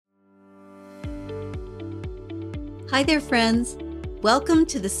Hi there, friends. Welcome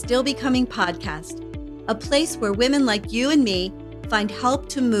to the Still Becoming podcast, a place where women like you and me find help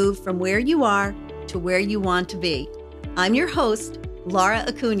to move from where you are to where you want to be. I'm your host, Laura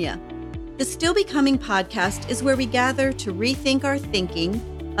Acuna. The Still Becoming podcast is where we gather to rethink our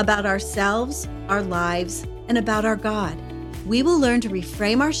thinking about ourselves, our lives, and about our God. We will learn to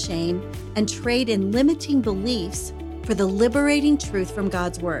reframe our shame and trade in limiting beliefs for the liberating truth from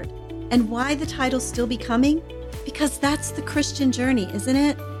God's Word. And why the title Still Becoming? Because that's the Christian journey, isn't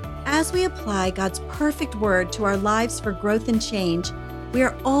it? As we apply God's perfect word to our lives for growth and change, we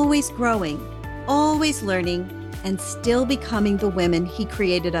are always growing, always learning, and still becoming the women He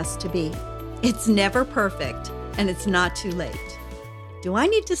created us to be. It's never perfect, and it's not too late. Do I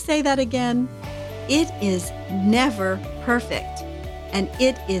need to say that again? It is never perfect, and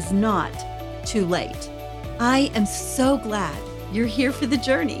it is not too late. I am so glad you're here for the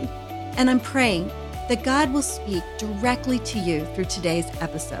journey, and I'm praying that God will speak directly to you through today's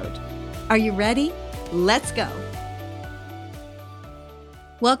episode. Are you ready? Let's go.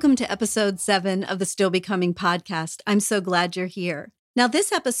 Welcome to episode 7 of the Still Becoming podcast. I'm so glad you're here. Now,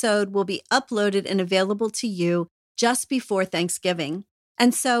 this episode will be uploaded and available to you just before Thanksgiving.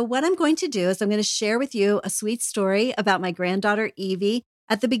 And so what I'm going to do is I'm going to share with you a sweet story about my granddaughter, Evie,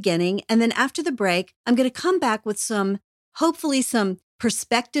 at the beginning. And then after the break, I'm going to come back with hopefully some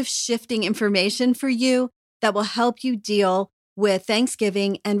perspective shifting information for you that will help you deal with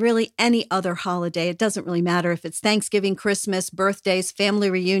Thanksgiving and really any other holiday. It doesn't really matter if it's Thanksgiving, Christmas, birthdays,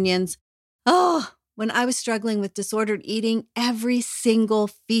 family reunions. Oh, when I was struggling with disordered eating, every single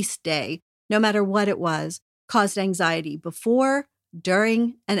feast day, no matter what it was, caused anxiety before,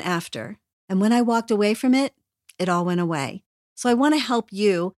 during, and after. And when I walked away from it, it all went away. So I want to help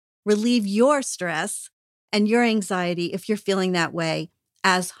you relieve your stress and your anxiety if you're feeling that way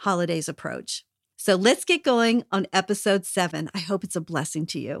as holidays approach. So let's get going on episode 7. I hope it's a blessing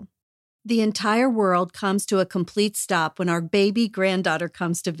to you. The entire world comes to a complete stop when our baby granddaughter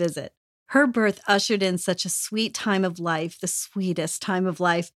comes to visit. Her birth ushered in such a sweet time of life, the sweetest time of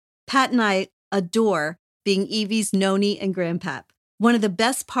life. Pat and I adore being Evie's noni and grandpap. One of the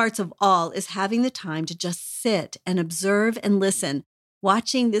best parts of all is having the time to just sit and observe and listen,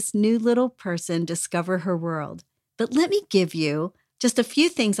 watching this new little person discover her world. But let me give you just a few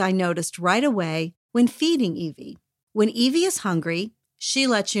things I noticed right away when feeding Evie. When Evie is hungry, she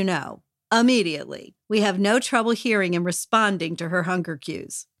lets you know immediately. We have no trouble hearing and responding to her hunger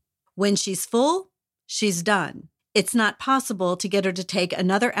cues. When she's full, she's done. It's not possible to get her to take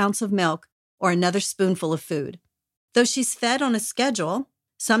another ounce of milk or another spoonful of food. Though she's fed on a schedule,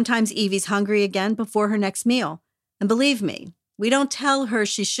 sometimes Evie's hungry again before her next meal. And believe me, we don't tell her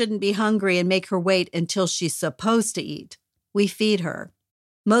she shouldn't be hungry and make her wait until she's supposed to eat. We feed her.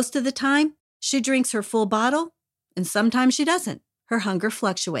 Most of the time, she drinks her full bottle, and sometimes she doesn't. Her hunger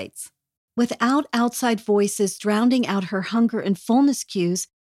fluctuates. Without outside voices drowning out her hunger and fullness cues,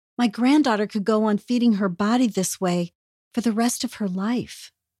 my granddaughter could go on feeding her body this way for the rest of her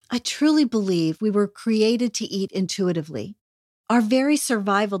life. I truly believe we were created to eat intuitively. Our very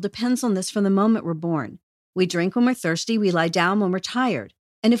survival depends on this from the moment we're born. We drink when we're thirsty, we lie down when we're tired.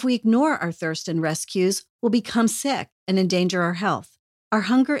 And if we ignore our thirst and rest cues, we'll become sick and endanger our health. Our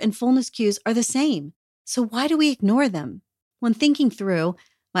hunger and fullness cues are the same. So why do we ignore them? When thinking through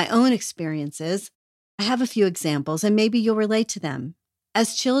my own experiences, I have a few examples, and maybe you'll relate to them.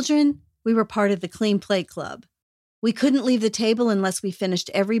 As children, we were part of the Clean Plate Club. We couldn't leave the table unless we finished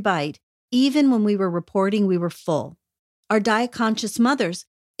every bite, even when we were reporting we were full. Our diet-conscious mothers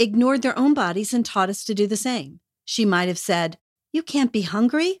ignored their own bodies and taught us to do the same. She might have said, "You can't be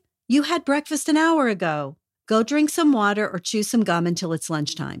hungry. You had breakfast an hour ago. Go drink some water or chew some gum until it's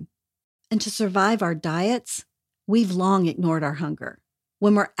lunchtime." And to survive our diets, we've long ignored our hunger.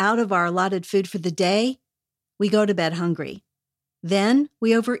 When we're out of our allotted food for the day, we go to bed hungry. Then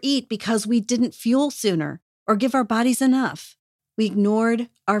we overeat because we didn't fuel sooner or give our bodies enough. We ignored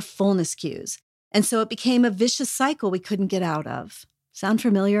our fullness cues, and so it became a vicious cycle we couldn't get out of. Sound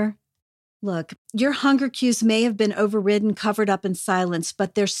familiar? Look, your hunger cues may have been overridden, covered up, and silenced,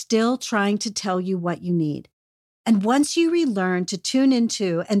 but they're still trying to tell you what you need. And once you relearn to tune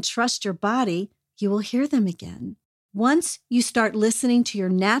into and trust your body, you will hear them again. Once you start listening to your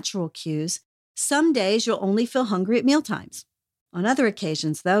natural cues, some days you'll only feel hungry at mealtimes. On other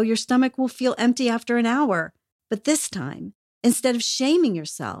occasions, though, your stomach will feel empty after an hour. But this time, instead of shaming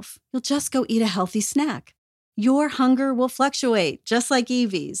yourself, you'll just go eat a healthy snack. Your hunger will fluctuate, just like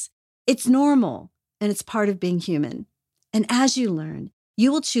Evie's. It's normal, and it's part of being human. And as you learn, you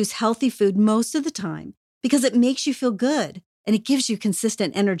will choose healthy food most of the time because it makes you feel good and it gives you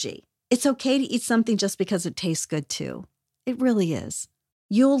consistent energy. It's okay to eat something just because it tastes good too. It really is.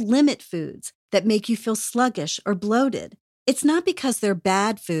 You'll limit foods that make you feel sluggish or bloated. It's not because they're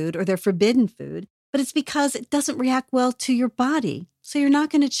bad food or they're forbidden food, but it's because it doesn't react well to your body, so you're not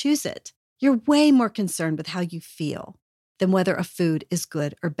going to choose it. You're way more concerned with how you feel than whether a food is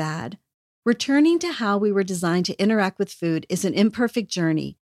good or bad. Returning to how we were designed to interact with food is an imperfect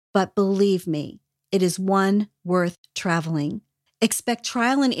journey, but believe me, it is one worth traveling. Expect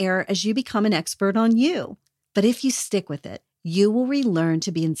trial and error as you become an expert on you. But if you stick with it, you will relearn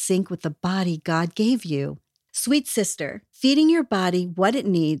to be in sync with the body God gave you. Sweet sister, feeding your body what it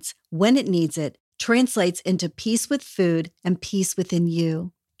needs, when it needs it, translates into peace with food and peace within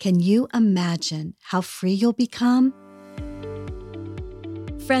you. Can you imagine how free you'll become?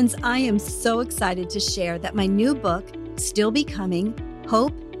 Friends, I am so excited to share that my new book, Still Becoming: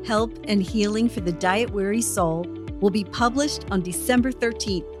 Hope, Help, and Healing for the Diet-Weary Soul, will be published on December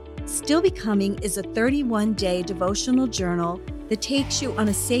 13th. Still Becoming is a 31-day devotional journal that takes you on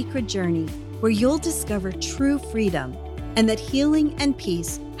a sacred journey where you'll discover true freedom and that healing and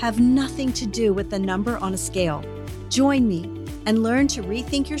peace have nothing to do with the number on a scale. Join me and learn to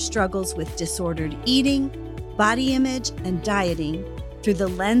rethink your struggles with disordered eating, body image, and dieting through the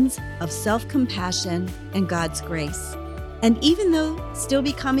lens of self-compassion and God's grace. And even though Still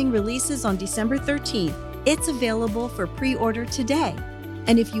Becoming releases on December 13th, it's available for pre-order today.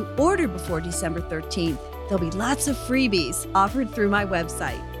 And if you order before December 13th, there'll be lots of freebies offered through my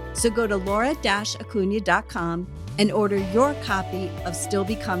website. So go to laura-acuna.com and order your copy of Still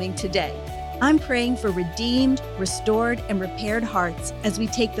Becoming today. I'm praying for redeemed, restored, and repaired hearts as we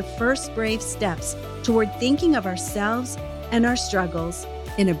take the first brave steps toward thinking of ourselves and our struggles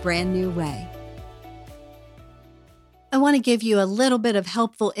in a brand new way. I want to give you a little bit of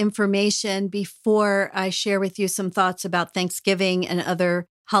helpful information before I share with you some thoughts about Thanksgiving and other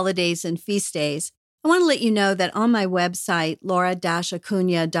holidays and feast days. I want to let you know that on my website,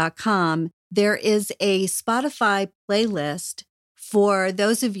 laura-acuna.com, there is a Spotify playlist for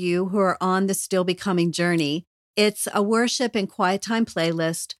those of you who are on the Still Becoming journey. It's a worship and quiet time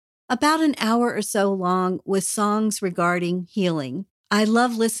playlist, about an hour or so long, with songs regarding healing. I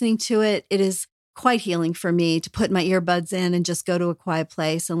love listening to it. It is quite healing for me to put my earbuds in and just go to a quiet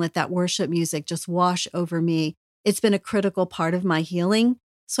place and let that worship music just wash over me. It's been a critical part of my healing,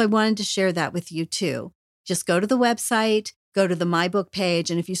 so I wanted to share that with you too. Just go to the website, go to the My Book page,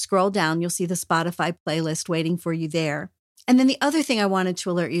 and if you scroll down, you'll see the Spotify playlist waiting for you there. And then the other thing I wanted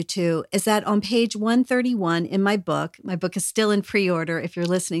to alert you to is that on page 131 in my book is still in pre-order if you're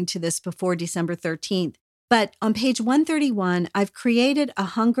listening to this before December 13th, but on page 131, I've created a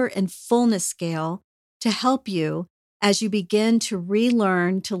hunger and fullness scale to help you as you begin to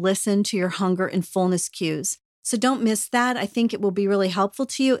relearn to listen to your hunger and fullness cues. So don't miss that. I think it will be really helpful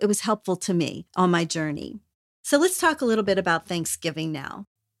to you. It was helpful to me on my journey. So let's talk a little bit about Thanksgiving now.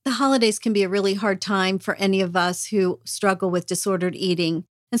 The holidays can be a really hard time for any of us who struggle with disordered eating.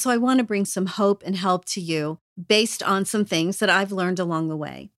 And so I want to bring some hope and help to you based on some things that I've learned along the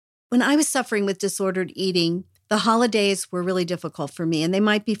way. When I was suffering with disordered eating, the holidays were really difficult for me, and they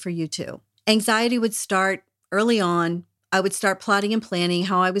might be for you too. Anxiety would start early on. I would start plotting and planning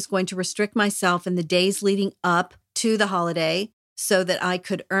how I was going to restrict myself in the days leading up to the holiday so that I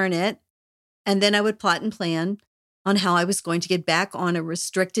could earn it. And then I would plot and plan on how I was going to get back on a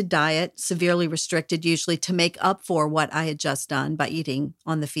restricted diet, severely restricted usually, to make up for what I had just done by eating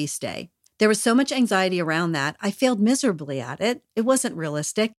on the feast day. There was so much anxiety around that. I failed miserably at it. It wasn't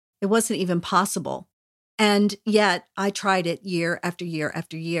realistic. It wasn't even possible. And yet I tried it year after year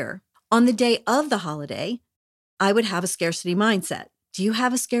after year. On the day of the holiday, I would have a scarcity mindset. Do you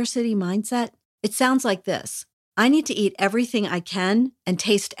have a scarcity mindset? It sounds like this. I need to eat everything I can and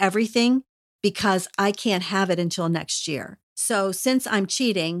taste everything because I can't have it until next year. So since I'm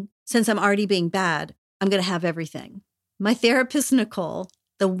cheating, since I'm already being bad, I'm going to have everything. My therapist, Nicole,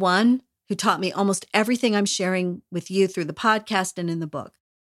 the one who taught me almost everything I'm sharing with you through the podcast and in the book,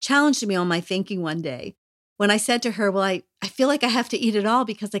 challenged me on my thinking one day when I said to her, well, I feel like I have to eat it all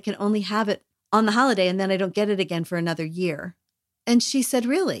because I can only have it on the holiday and then I don't get it again for another year. And she said,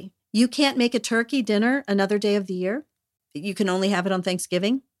 really? You can't make a turkey dinner another day of the year? You can only have it on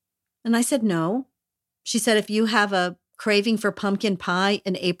Thanksgiving? And I said, no. She said, if you have a craving for pumpkin pie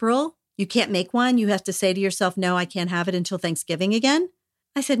in April, you can't make one. You have to say to yourself, no, I can't have it until Thanksgiving again.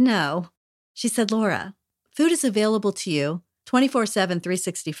 I said, no. She said, Laura, food is available to you 24/7,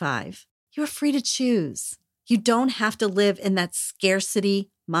 365. You're free to choose. You don't have to live in that scarcity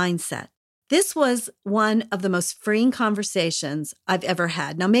mindset. This was one of the most freeing conversations I've ever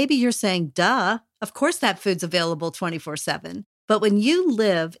had. Now, maybe you're saying, duh, of course that food's available 24/7. But when you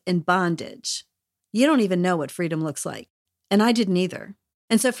live in bondage, you don't even know what freedom looks like. And I didn't either.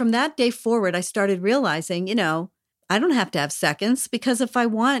 And so from that day forward, I started realizing, I don't have to have seconds, because if I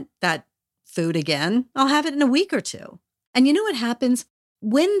want that food again, I'll have it in a week or two. And you know what happens?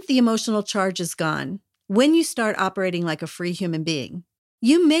 When the emotional charge is gone, when you start operating like a free human being,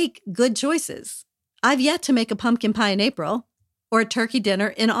 you make good choices. I've yet to make a pumpkin pie in April or a turkey dinner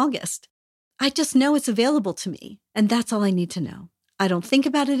in August. I just know it's available to me, and that's all I need to know. I don't think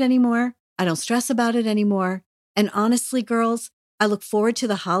about it anymore. I don't stress about it anymore. And honestly, girls, I look forward to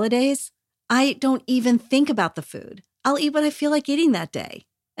the holidays. I don't even think about the food. I'll eat what I feel like eating that day,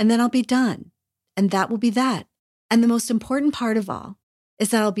 and then I'll be done. And that will be that. And the most important part of all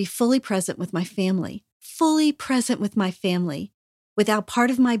is that I'll be fully present with my family, without part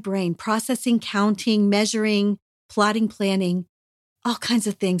of my brain processing, counting, measuring, plotting, planning, all kinds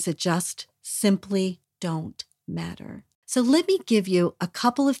of things that just simply don't matter. So let me give you a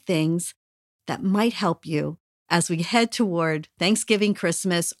couple of things that might help you as we head toward Thanksgiving,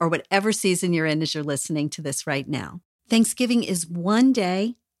 Christmas, or whatever season you're in as you're listening to this right now. Thanksgiving is one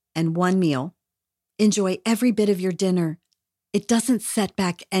day and one meal. Enjoy every bit of your dinner. It doesn't set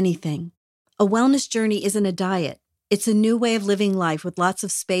back anything. A wellness journey isn't a diet. It's a new way of living life with lots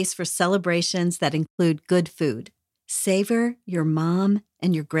of space for celebrations that include good food. Savor your mom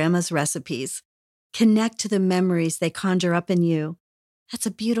and your grandma's recipes. Connect to the memories they conjure up in you. That's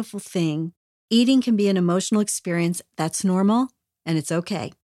a beautiful thing. Eating can be an emotional experience that's normal, and it's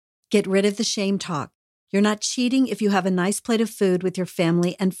okay. Get rid of the shame talk. You're not cheating if you have a nice plate of food with your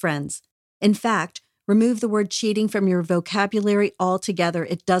family and friends. In fact, remove the word cheating from your vocabulary altogether.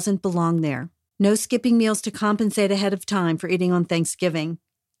 It doesn't belong there. No skipping meals to compensate ahead of time for eating on Thanksgiving.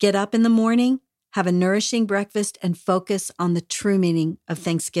 Get up in the morning, have a nourishing breakfast, and focus on the true meaning of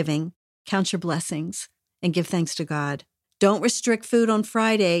Thanksgiving. Count your blessings and give thanks to God. Don't restrict food on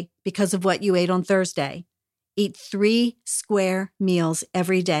Friday because of what you ate on Thursday. Eat 3 square meals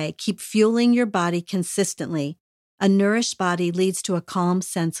every day. Keep fueling your body consistently. A nourished body leads to a calm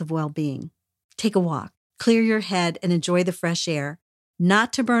sense of well-being. Take a walk, clear your head, and enjoy the fresh air.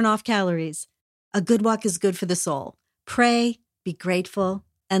 Not to burn off calories. A good walk is good for the soul. Pray, be grateful,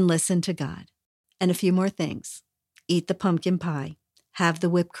 and listen to God. And a few more things. Eat the pumpkin pie, have the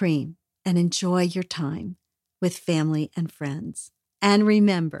whipped cream, and enjoy your time with family and friends. And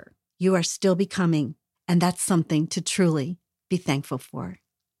remember, you are still becoming, and that's something to truly be thankful for.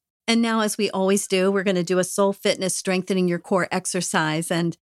 And now, as we always do, we're going to do a soul fitness strengthening your core exercise.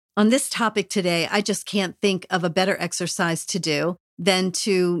 And on this topic today, I just can't think of a better exercise to do than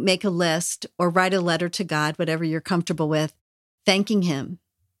to make a list or write a letter to God, whatever you're comfortable with, thanking Him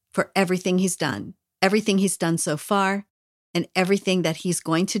for everything He's done so far, and everything that He's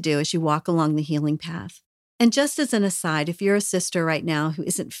going to do as you walk along the healing path. And just as an aside, if you're a sister right now who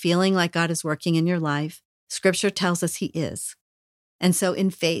isn't feeling like God is working in your life, Scripture tells us He is. And so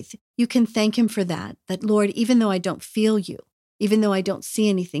in faith, you can thank Him for that Lord, even though I don't feel you, even though I don't see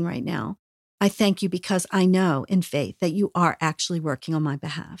anything right now, I thank you because I know in faith that you are actually working on my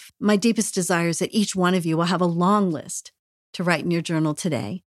behalf. My deepest desire is that each one of you will have a long list to write in your journal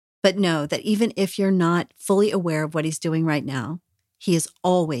today. But know that even if you're not fully aware of what He's doing right now, He is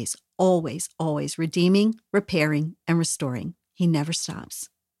always, always, always redeeming, repairing, and restoring. He never stops.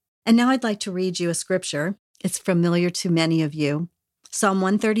 And now I'd like to read you a scripture. It's familiar to many of you. Psalm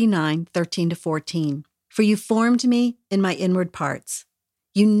 139, 13-14. For you formed me in my inward parts.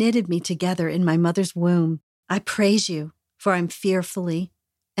 You knitted me together in my mother's womb. I praise you, for I'm fearfully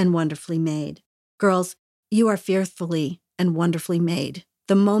and wonderfully made. Girls, you are fearfully and wonderfully made.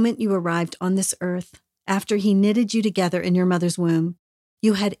 The moment you arrived on this earth, after He knitted you together in your mother's womb,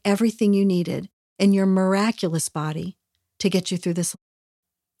 you had everything you needed in your miraculous body to get you through this.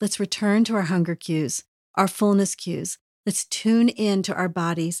 Let's return to our hunger cues, our fullness cues. Let's tune in to our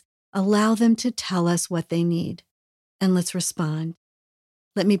bodies, allow them to tell us what they need, and let's respond.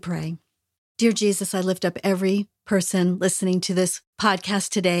 Let me pray. Dear Jesus, I lift up every person listening to this podcast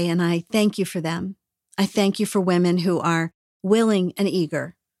today, and I thank you for them. I thank you for women who are willing and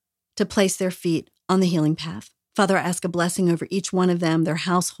eager to place their feet on the healing path. Father, I ask a blessing over each one of them, their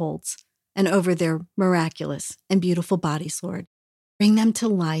households, and over their miraculous and beautiful bodies, Lord. Bring them to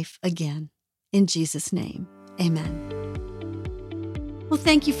life again. In Jesus' name, amen. Well,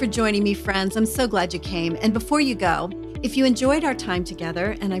 thank you for joining me, friends. I'm so glad you came. And before you go, if you enjoyed our time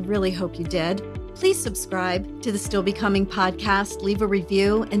together, and I really hope you did, please subscribe to the Still Becoming podcast, leave a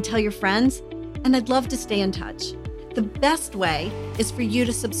review, and tell your friends. And I'd love to stay in touch. The best way is for you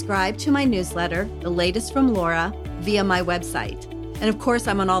to subscribe to my newsletter, The Latest from Laura, via my website. And of course,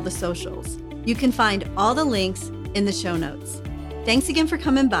 I'm on all the socials. You can find all the links in the show notes. Thanks again for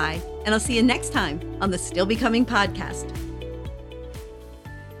coming by, and I'll see you next time on the Still Becoming podcast.